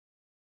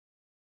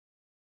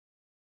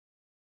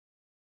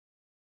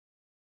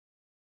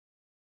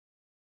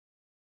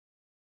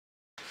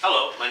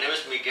Hello, my name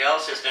is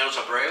Miguel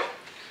Cisneros-Abreu,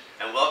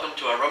 and welcome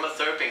to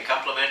Aromatherapy and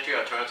Complementary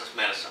Alternative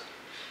Medicine.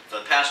 For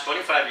the past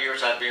 25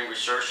 years, I've been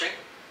researching,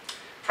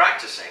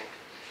 practicing,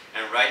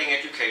 and writing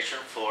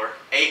education for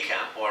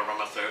ACAM, or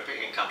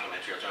Aromatherapy and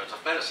Complementary Alternative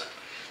Medicine.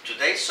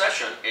 Today's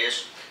session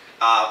is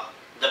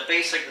the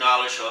basic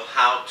knowledge of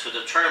how to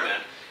determine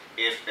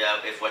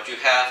if what you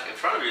have in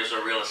front of you is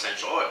a real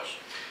essential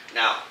oils.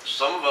 Now,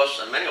 some of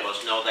us, and many of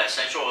us, know that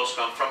essential oils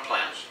come from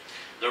plants,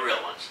 the real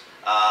ones.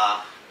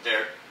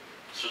 They're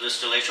through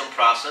distillation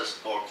process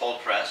or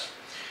cold press,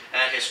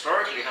 and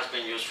historically has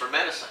been used for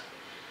medicine.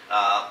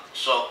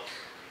 So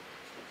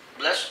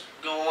let's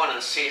go on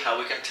and see how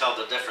we can tell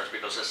the difference,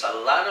 because there's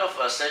a lot of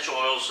essential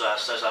oils that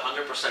says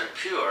 100%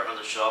 pure on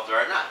the shelf. There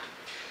are not.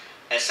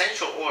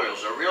 Essential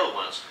oils, the real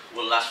ones,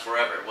 will last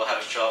forever, will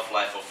have a shelf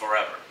life of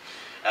forever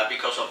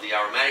because of the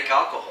aromatic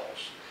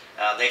alcohols.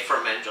 They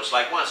ferment just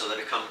like wine, so they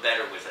become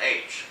better with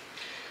age.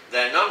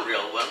 The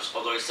non-real ones,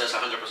 although it says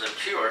 100%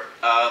 pure,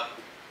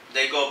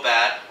 they go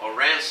bad or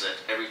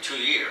rancid every 2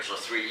 years or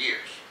 3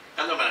 years,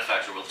 and the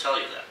manufacturer will tell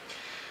you that.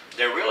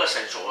 The real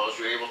essential oils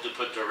you're able to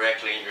put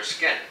directly in your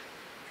skin.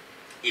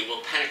 It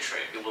will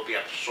penetrate, it will be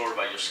absorbed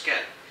by your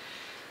skin.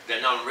 The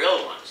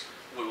non-real ones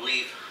will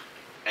leave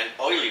an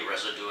oily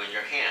residue in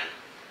your hand,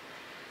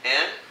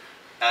 and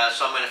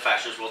some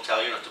manufacturers will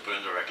tell you not to put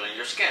it directly in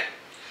your skin,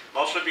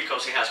 mostly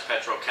because it has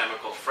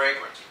petrochemical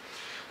fragrance.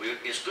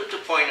 It's good to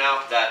point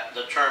out that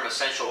the term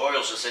essential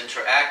oils is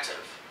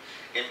interactive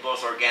in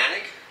both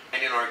organic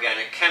and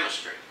inorganic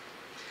chemistry.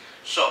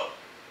 So,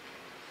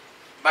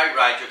 by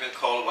right, you can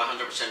call it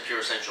 100% pure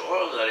essential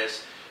oil that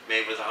is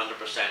made with 100%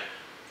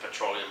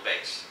 petroleum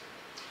base.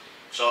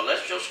 So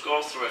let's just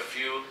go through a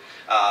few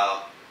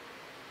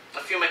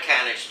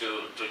mechanics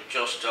to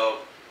just tell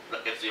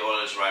if the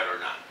oil is right or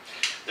not.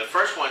 The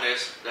first one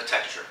is the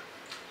texture.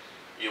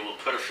 You will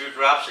put a few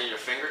drops in your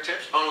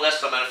fingertips, unless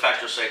the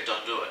manufacturer say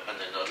don't do it, and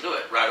then don't do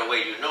it. Right away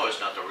you know it's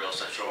not the real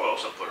essential oil,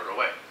 so put it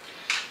away.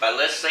 But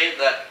let's say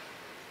that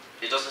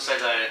it doesn't say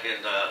that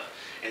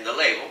in the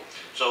label,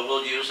 so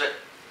we'll use it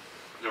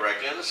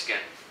directly on the skin.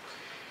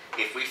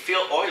 If we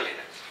feel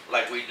oiliness,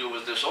 like we do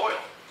with this oil.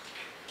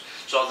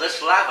 So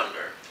this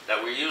lavender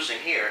that we're using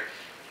here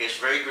is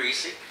very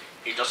greasy.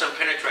 It doesn't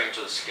penetrate into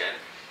the skin.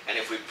 And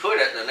if we put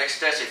it, the next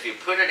test, if you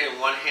put it in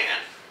one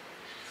hand,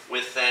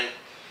 within,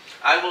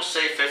 I will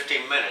say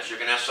 15 minutes, you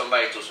can ask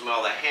somebody to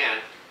smell the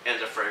hand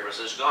and the fragrance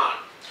is gone.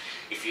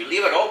 If you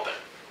leave it open,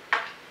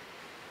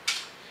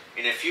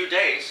 in a few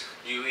days,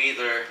 you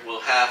either will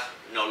have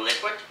no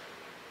liquid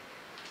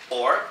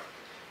or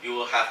you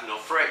will have no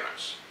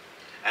fragrance.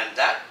 And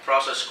that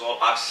process is called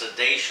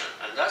oxidation.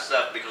 And that's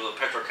because of the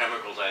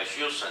petrochemicals that is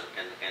used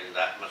in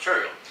that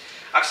material.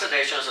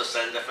 Oxidation is the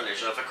same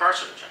definition of a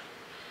carcinogen.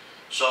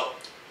 So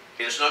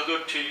it is not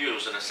good to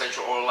use an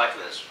essential oil like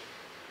this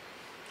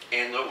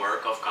in the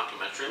work of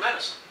complementary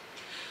medicine.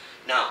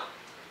 Now,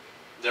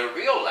 the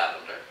real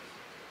lavender,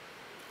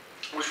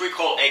 which we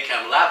call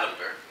ACAM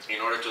lavender, in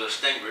order to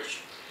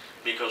distinguish,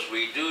 because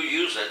we do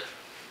use it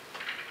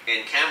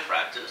in CAM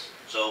practice,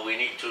 so we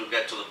need to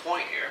get to the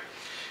point here.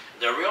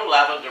 The real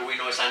lavender we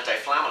know is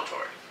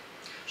anti-inflammatory.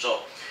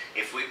 So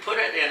if we put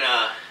it in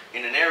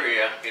an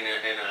area,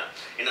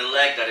 in a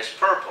leg that is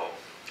purple,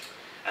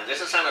 and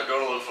this is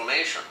anecdotal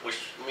inflammation, which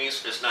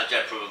means it's not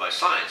yet proven by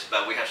science,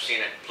 but we have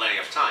seen it plenty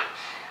of time.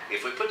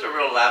 If we put the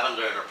real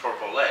lavender in a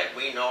purple leg,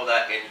 we know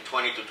that in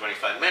 20 to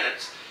 25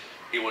 minutes,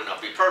 it will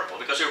not be purple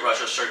because it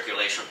rushes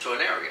circulation to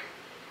an area.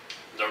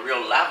 The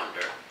real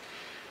lavender,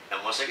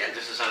 and once again,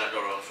 this is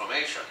anecdotal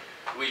inflammation,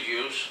 we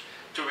use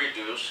to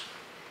reduce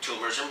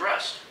tumors in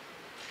breast.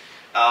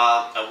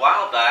 A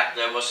while back,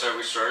 there was a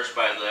research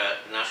by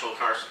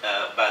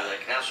the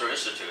Cancer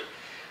Institute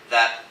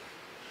that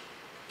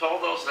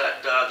told us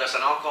that there's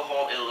an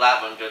alcohol in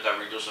lavender that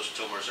reduces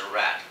tumors in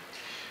rat.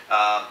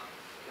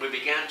 We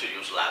began to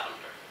use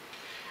lavender,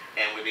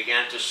 and we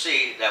began to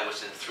see that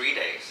within 3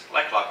 days,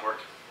 like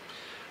clockwork,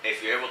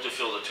 if you're able to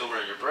feel the tumor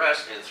in your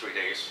breast, in 3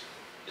 days,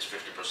 it's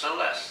 50%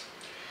 less.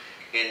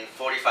 In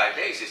 45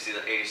 days, it's either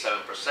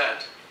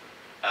 87%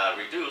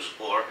 reduced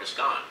or it's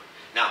gone.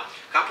 Now,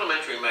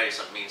 complementary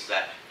medicine means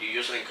that you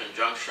use it in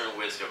conjunction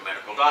with your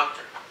medical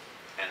doctor,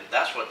 and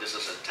that's what this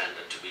is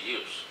intended to be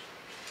used.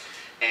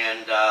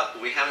 And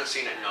we haven't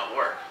seen it not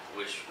work,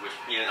 which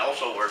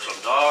also works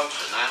on dogs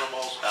and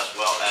animals as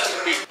well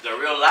as people. The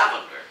real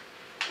lavender,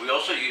 we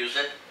also use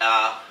it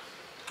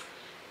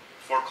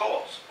for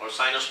colds or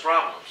sinus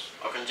problems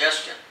or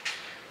congestion,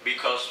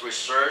 because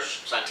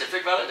research,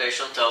 scientific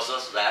validation tells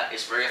us that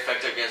it's very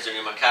effective against the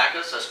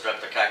pneumococcus, a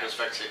streptococcus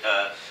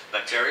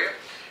bacteria.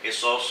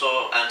 It's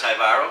also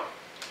antiviral.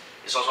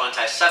 It's also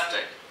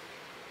antiseptic.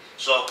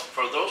 So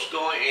for those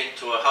going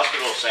into a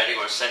hospital setting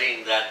or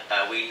setting that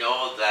we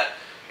know that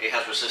it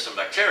has resistant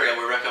bacteria,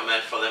 we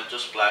recommend for them to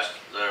splash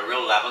the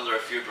real lavender, a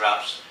few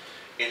drops,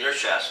 in their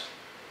chest.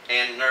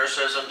 And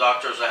nurses and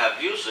doctors that have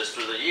used this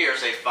through the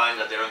years, they find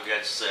that they don't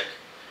get sick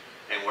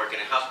and working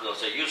in hospitals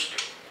they used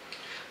to.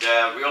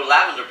 The real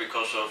lavender,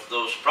 because of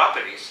those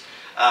properties,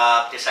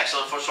 is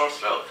excellent for sore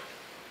throat.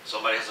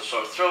 Somebody has a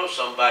sore throat,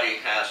 somebody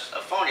has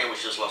aphonia,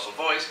 which is loss of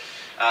voice.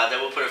 They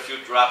will put a few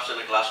drops in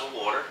a glass of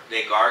water.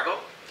 They gargle.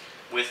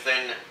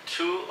 Within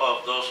 2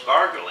 of those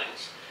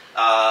garglings,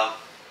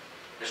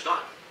 it's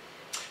gone.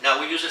 Now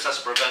we use this as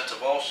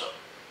preventive also.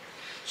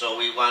 So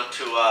we want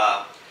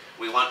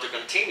to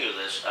continue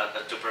this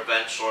to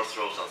prevent sore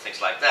throats and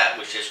things like that,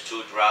 which is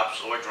 2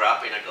 drops or a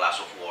drop in a glass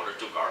of water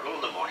to gargle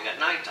in the morning at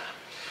nighttime.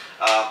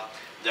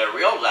 The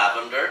real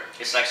lavender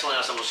is excellent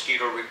as a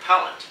mosquito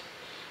repellent.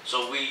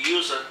 So we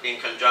use it in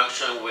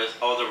conjunction with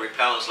other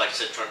repellents like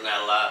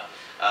citronella,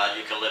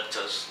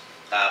 eucalyptus,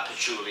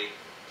 patchouli,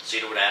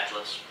 cedarwood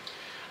atlas.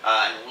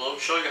 And we'll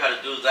show you how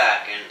to do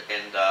that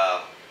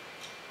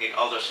in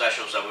other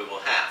sessions that we will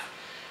have.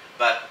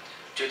 But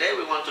today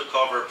we want to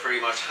cover pretty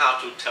much how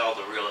to tell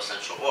the real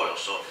essential oil.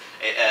 So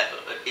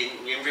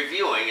in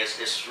reviewing,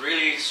 it's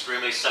really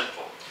extremely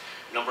simple.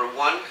 Number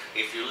 1,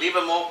 if you leave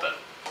them open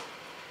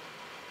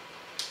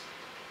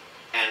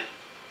and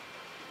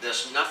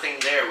there's nothing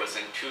there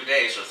within 2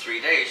 days or 3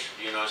 days,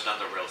 you know it's not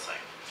the real thing.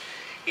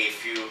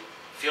 If you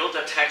feel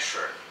the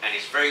texture and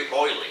it's very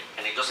oily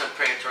and it doesn't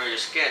penetrate your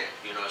skin,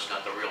 you know it's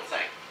not the real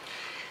thing.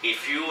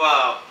 If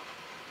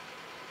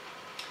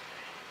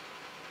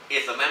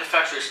the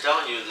manufacturer is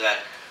telling you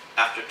that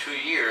after 2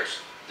 years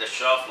the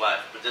shelf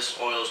life, but this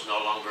oil is no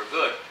longer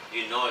good,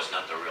 you know it's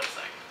not the real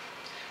thing.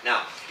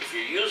 Now, if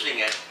you're using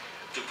it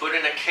to put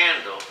in a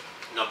candle,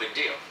 no big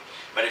deal.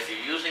 But if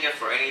you're using it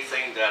for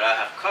anything that I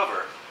have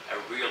covered, a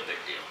real big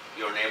deal.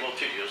 You're unable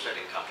to use it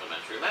in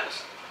complementary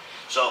medicine.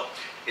 So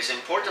it's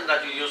important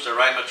that you use the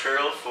right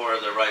material for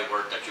the right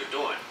work that you're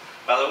doing.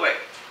 By the way,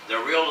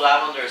 the real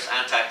lavender is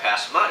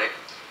antispasmodic,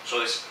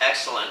 so it's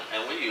excellent,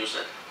 and we use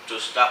it to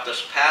stop the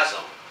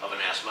spasm of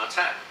an asthma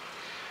attack.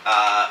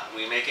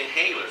 We make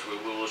inhalers. We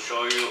will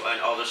show you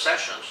in other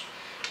sessions.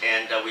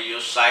 And we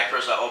use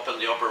cypress that open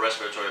the upper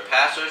respiratory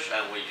passage,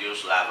 and we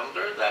use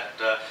lavender that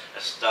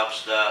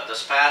stops the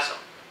spasm.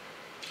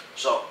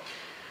 So,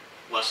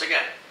 once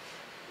again,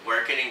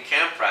 working in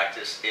camp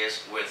practice is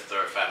with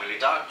their family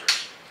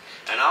doctors.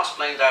 And I'll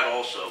explain that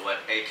also,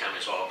 what ACAM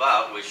is all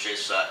about, which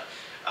is,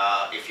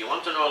 if you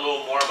want to know a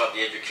little more about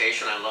the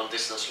education and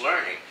long-distance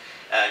learning,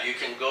 you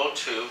can go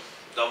to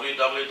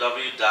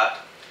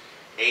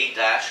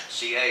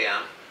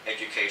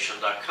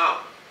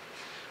www.a-cameducation.com.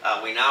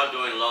 We're now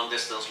doing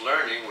long-distance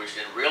learning, which is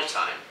in real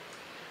time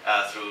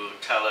through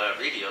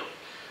televideo,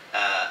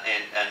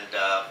 and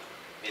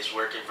it's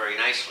working very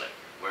nicely,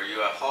 where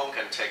you at home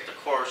can take the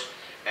course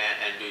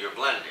and do your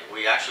blending.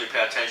 We actually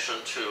pay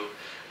attention to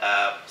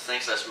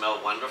things that smell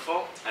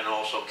wonderful, and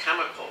also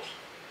chemicals,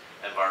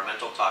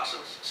 environmental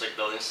toxins, sick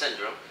building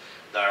syndrome,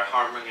 that are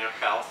harming our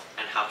health,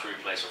 and how to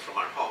replace them from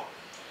our home.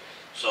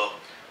 So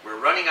we're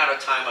running out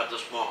of time at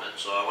this moment,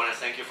 so I want to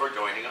thank you for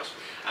joining us.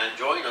 And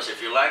join us,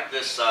 if you like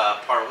this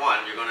part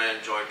 1, you're going to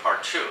enjoy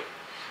part 2,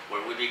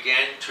 where we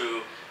begin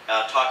to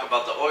talk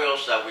about the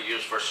oils that we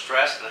use for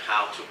stress and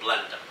how to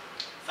blend them.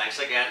 Thanks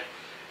again,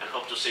 and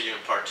hope to see you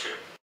in part 2.